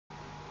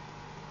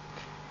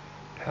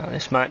Now,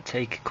 this might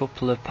take a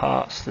couple of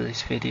parts to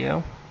this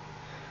video.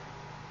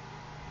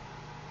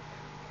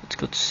 Let's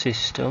go to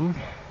System.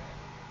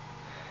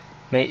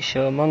 Make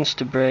sure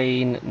Monster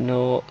Brain,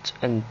 Note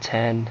and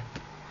 10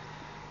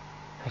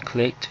 are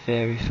clicked,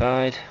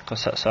 verified,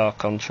 because that's our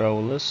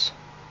controllers.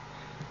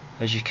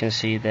 As you can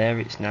see there,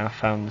 it's now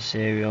found the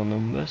serial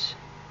numbers.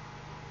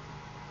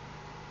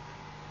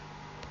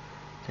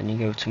 Then you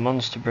go to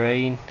Monster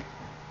Brain,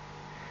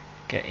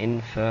 get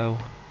info.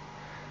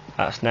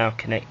 That's now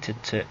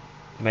connected to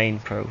main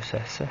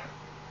processor.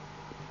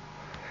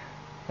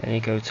 Then you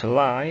go to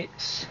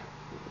lights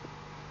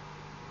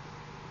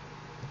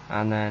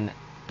and then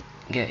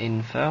get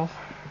info.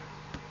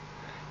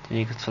 Then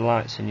you go to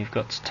lights and you've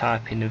got to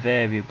type in a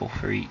variable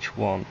for each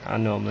one. I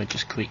normally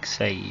just click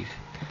save.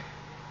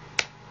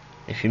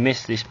 If you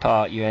miss this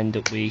part, you end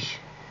up with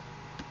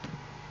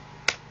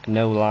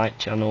no light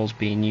channels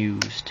being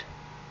used.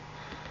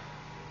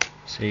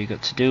 So you've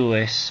got to do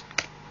this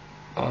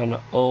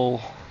on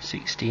all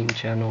 16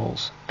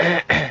 channels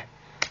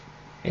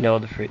in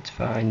order for it to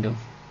find them.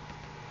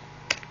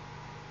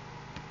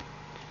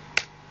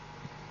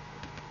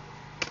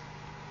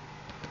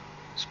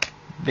 It's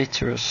a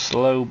bit of a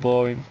slow,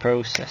 boring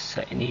process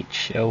setting each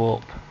show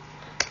up.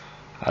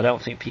 I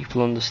don't think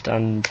people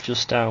understand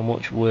just how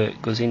much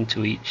work goes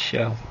into each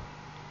show.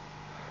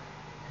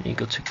 And you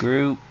go to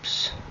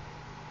groups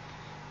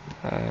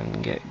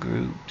and get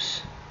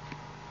groups.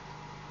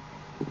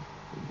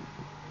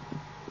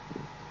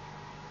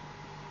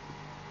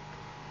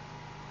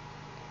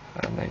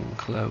 And then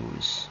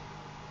close.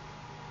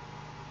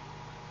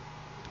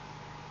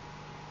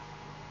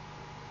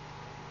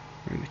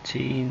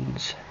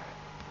 Routines.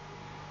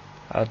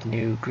 Add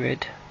new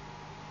grid.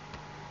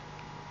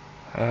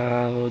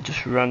 We'll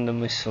just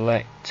randomly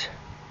select,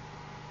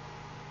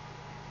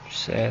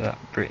 say that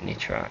Britney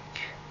track,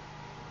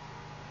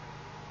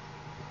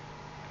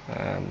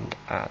 and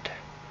add.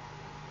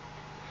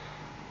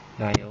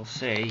 Now you'll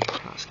see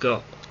that's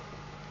got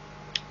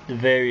the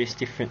various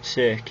different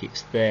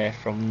circuits there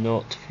from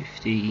 0 to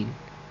 15.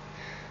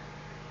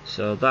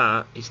 So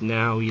that is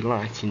now your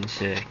lighting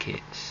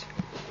circuits.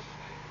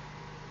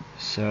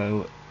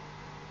 So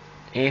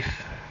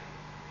if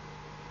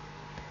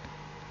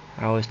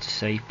I was to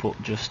say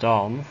put just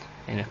on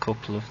in a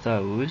couple of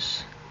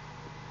those,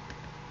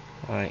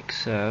 like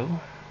so.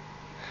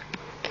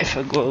 If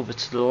I go over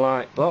to the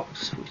light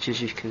box, which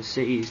as you can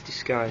see is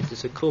disguised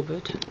as a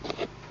cupboard,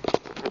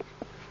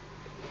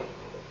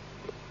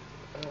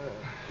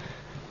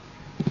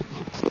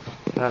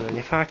 and then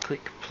if I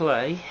click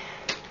play,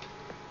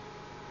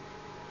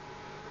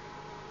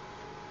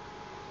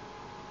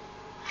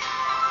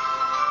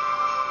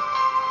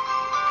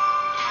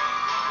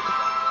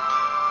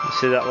 you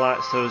see that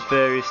lights those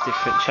various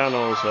different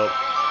channels up.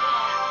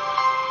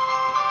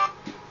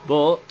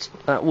 But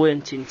that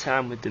weren't in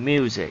time with the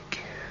music.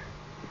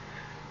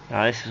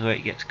 Now this is where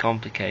it gets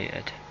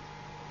complicated.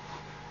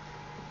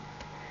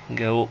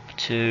 Go up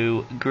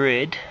to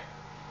grid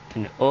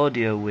in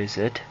Audio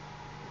Wizard,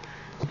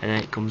 and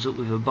then it comes up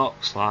with a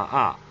box like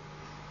that.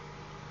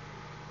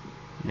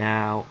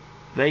 Now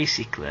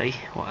basically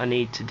what I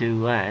need to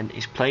do then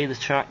is play the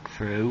track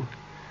through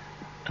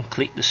and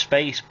click the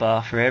space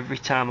bar for every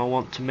time I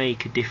want to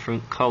make a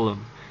different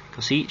column,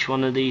 because each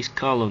one of these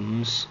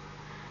columns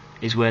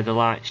is where the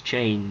lights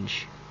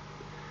change.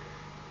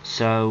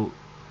 So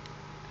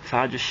if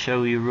I just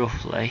show you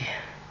roughly,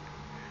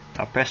 if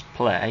I press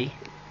play,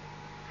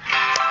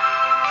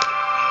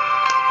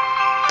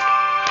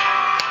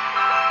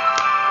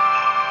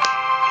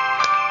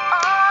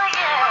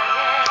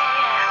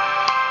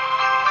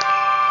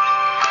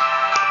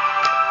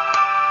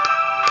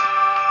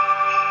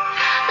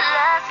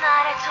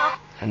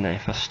 and then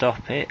if I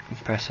stop it and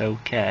press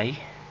OK,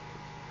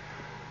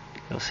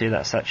 you'll see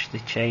that's actually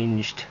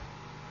changed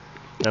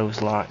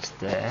those lights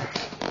there.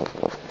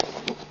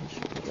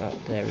 Just put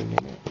that there a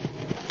minute.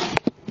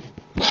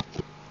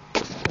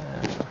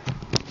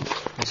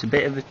 It's a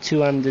bit of a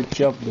two-handed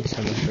job this,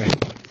 I'm afraid.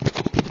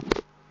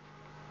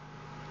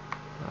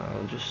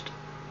 I'll just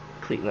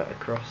click that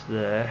across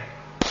there.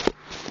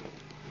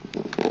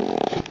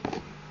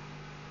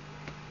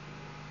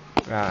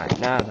 Right,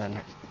 now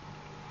then,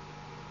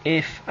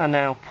 if I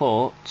now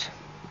put,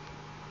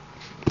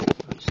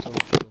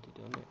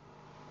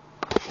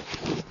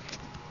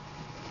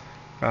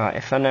 right,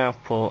 if I now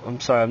put, I'm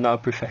sorry, I'm not a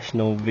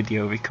professional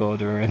video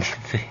recorder or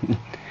anything,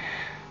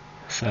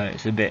 so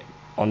it's a bit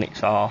on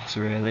its arse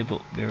really,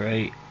 but be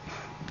right.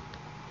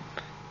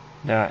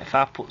 Now if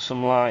I put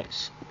some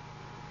lights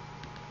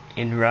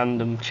in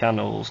random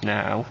channels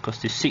now,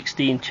 because there's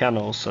 16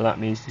 channels, so that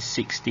means there's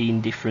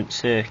 16 different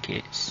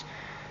circuits.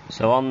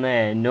 So on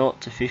there, 0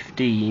 to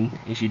 15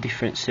 is your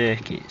different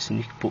circuits, and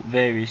you can put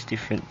various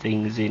different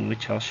things in,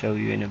 which I'll show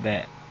you in a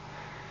bit.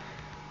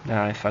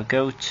 Now if I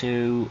go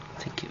to, I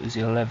think it was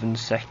 11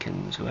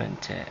 seconds,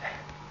 weren't it?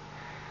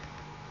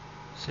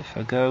 So if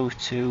I go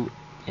to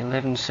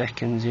 11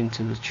 seconds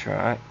into the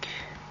track,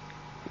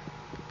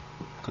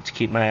 I've got to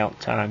keep my out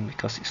time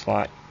because it's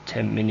like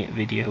 10-minute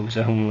videos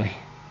only.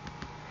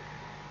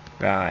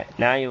 Right,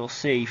 now you'll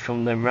see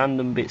from the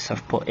random bits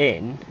I've put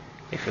in,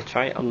 if I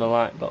try it on the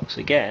light box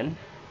again,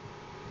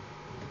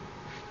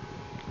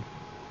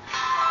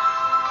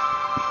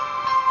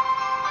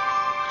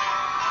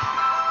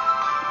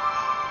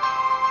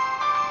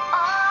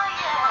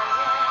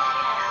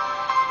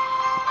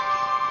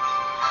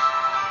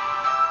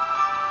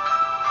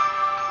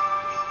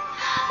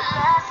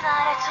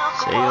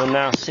 so you'll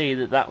now see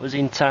that that was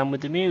in time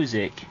with the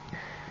music.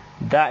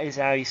 That is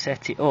how you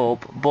set it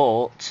up,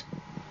 but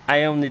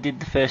I only did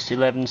the first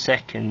 11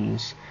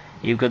 seconds.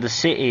 You've got to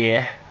sit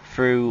here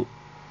through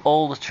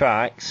all the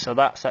tracks, so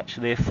that's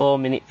actually a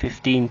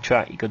 4:15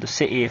 track. You've got to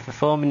sit here for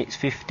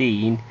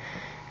 4:15,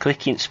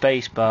 clicking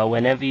spacebar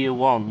whenever you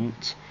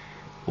want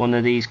one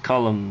of these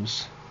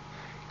columns,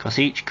 because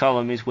each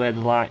column is where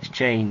the lights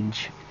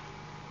change.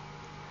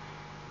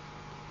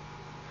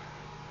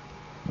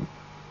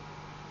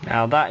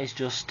 Now that is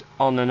just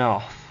on and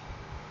off.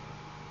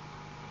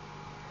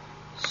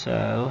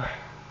 So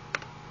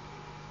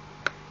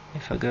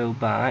if I go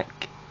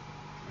back,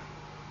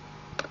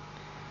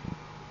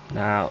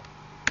 now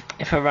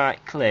if I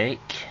right click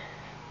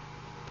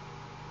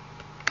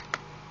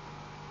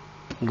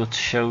and go to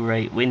show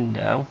rate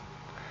window,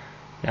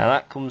 now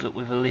that comes up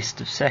with a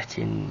list of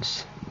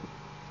settings.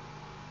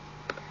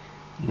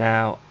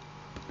 Now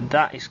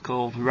that is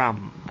called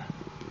ramp.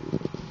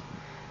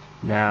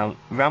 Now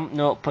ramp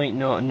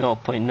 0.0 and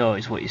 0.0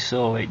 is what you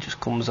saw, it just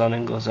comes on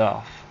and goes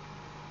off.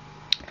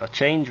 If I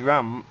change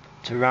ramp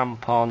to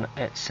ramp on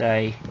at,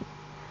 say,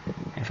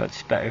 in fact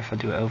it's better if I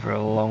do it over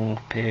a long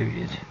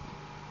period.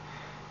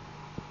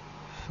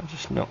 If I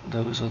just knock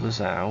those others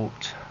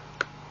out.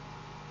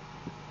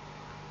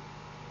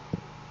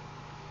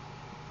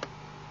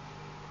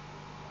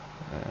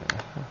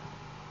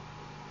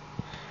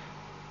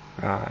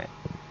 Right,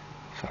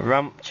 if I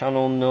ramp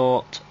channel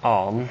 0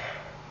 on,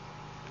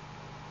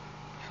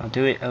 if I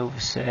do it over,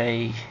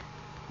 say,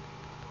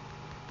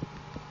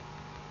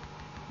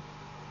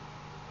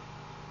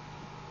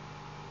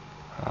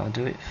 I'll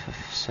do it for,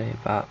 say,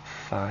 about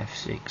 5,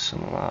 6,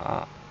 something like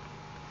that.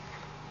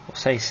 Or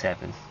say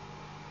 7.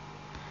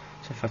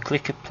 So if I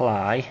click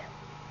apply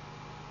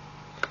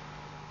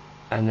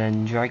and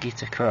then drag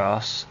it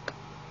across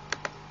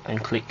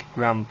and click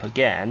ramp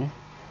again,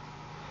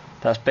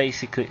 that's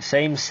basically the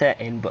same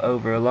setting but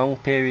over a long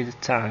period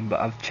of time, but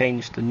I've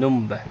changed the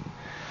number.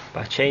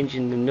 By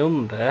changing the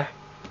number,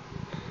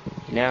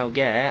 you now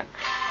get it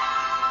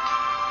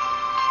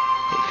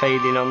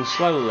fading on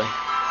slowly.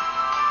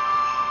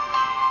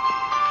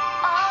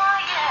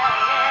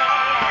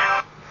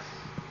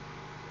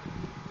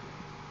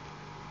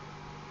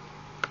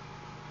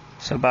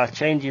 So by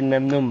changing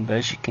them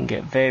numbers you can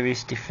get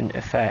various different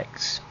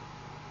effects.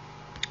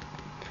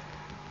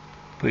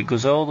 But it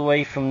goes all the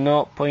way from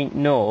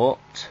 0.0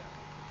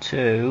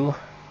 to,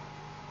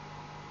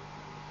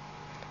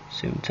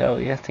 soon tell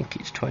you, I think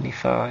it's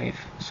 25,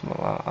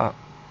 something like that.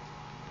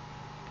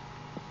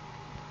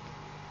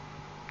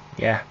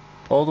 Yeah,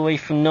 all the way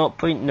from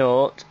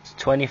 0.0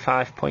 to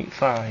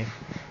 25.5.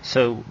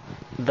 So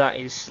that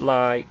is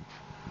like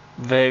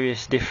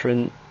various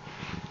different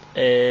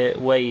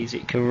ways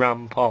it can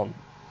ramp on.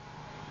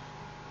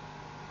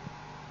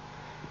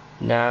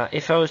 Now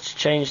if I was to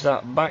change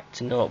that back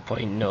to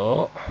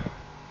 0.0,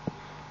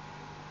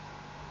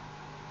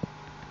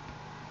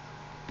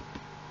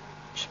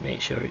 just make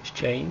sure it's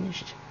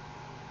changed,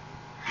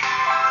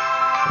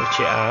 which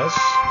it has.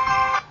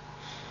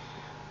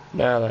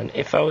 Now then,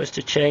 if I was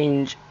to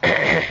change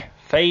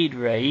fade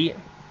rate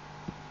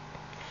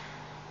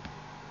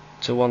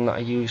to one that I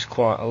use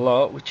quite a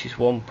lot, which is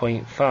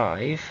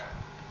 1.5,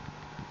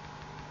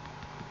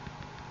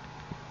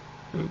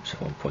 oops,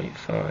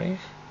 1.5.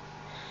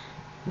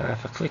 Now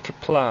if I click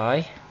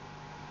apply,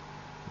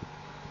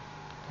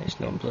 it's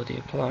not bloody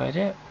applied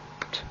it.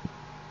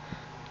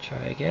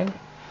 Try again.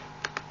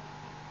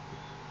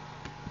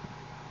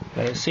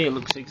 Now you see it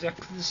looks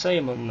exactly the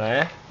same on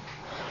there.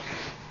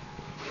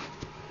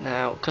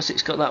 Now because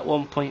it's got that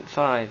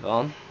 1.5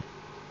 on,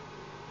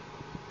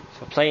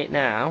 if I play it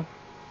now,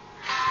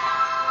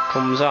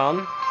 comes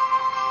on,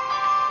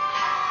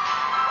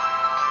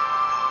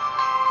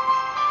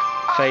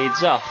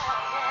 fades off.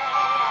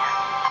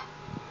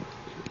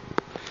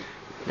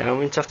 Now I'm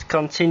going to have to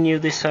continue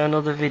this on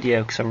another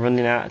video because I'm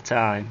running out of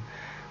time,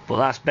 but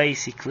that's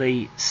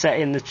basically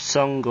setting the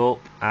song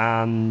up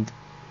and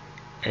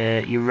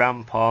you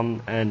ramp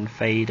on and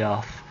fade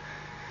off.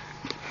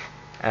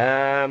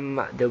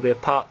 There'll be a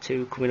part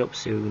 2 coming up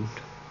soon.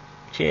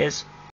 Cheers.